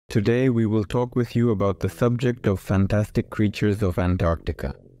Today we will talk with you about the subject of fantastic creatures of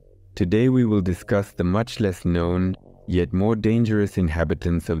Antarctica. Today we will discuss the much less known, yet more dangerous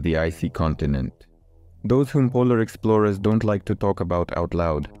inhabitants of the icy continent. Those whom polar explorers don't like to talk about out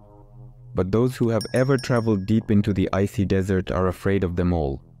loud. But those who have ever traveled deep into the icy desert are afraid of them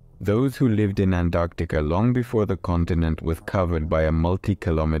all. Those who lived in Antarctica long before the continent was covered by a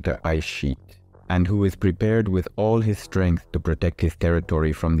multi-kilometer ice sheet, and who is prepared with all his strength to protect his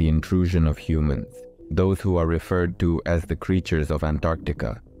territory from the intrusion of humans, those who are referred to as the creatures of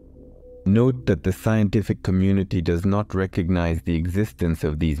Antarctica. Note that the scientific community does not recognize the existence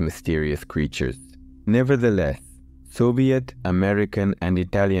of these mysterious creatures. Nevertheless, Soviet, American, and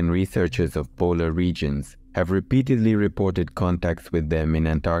Italian researchers of polar regions have repeatedly reported contacts with them in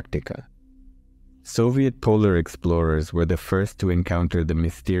Antarctica. Soviet polar explorers were the first to encounter the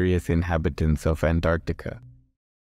mysterious inhabitants of Antarctica.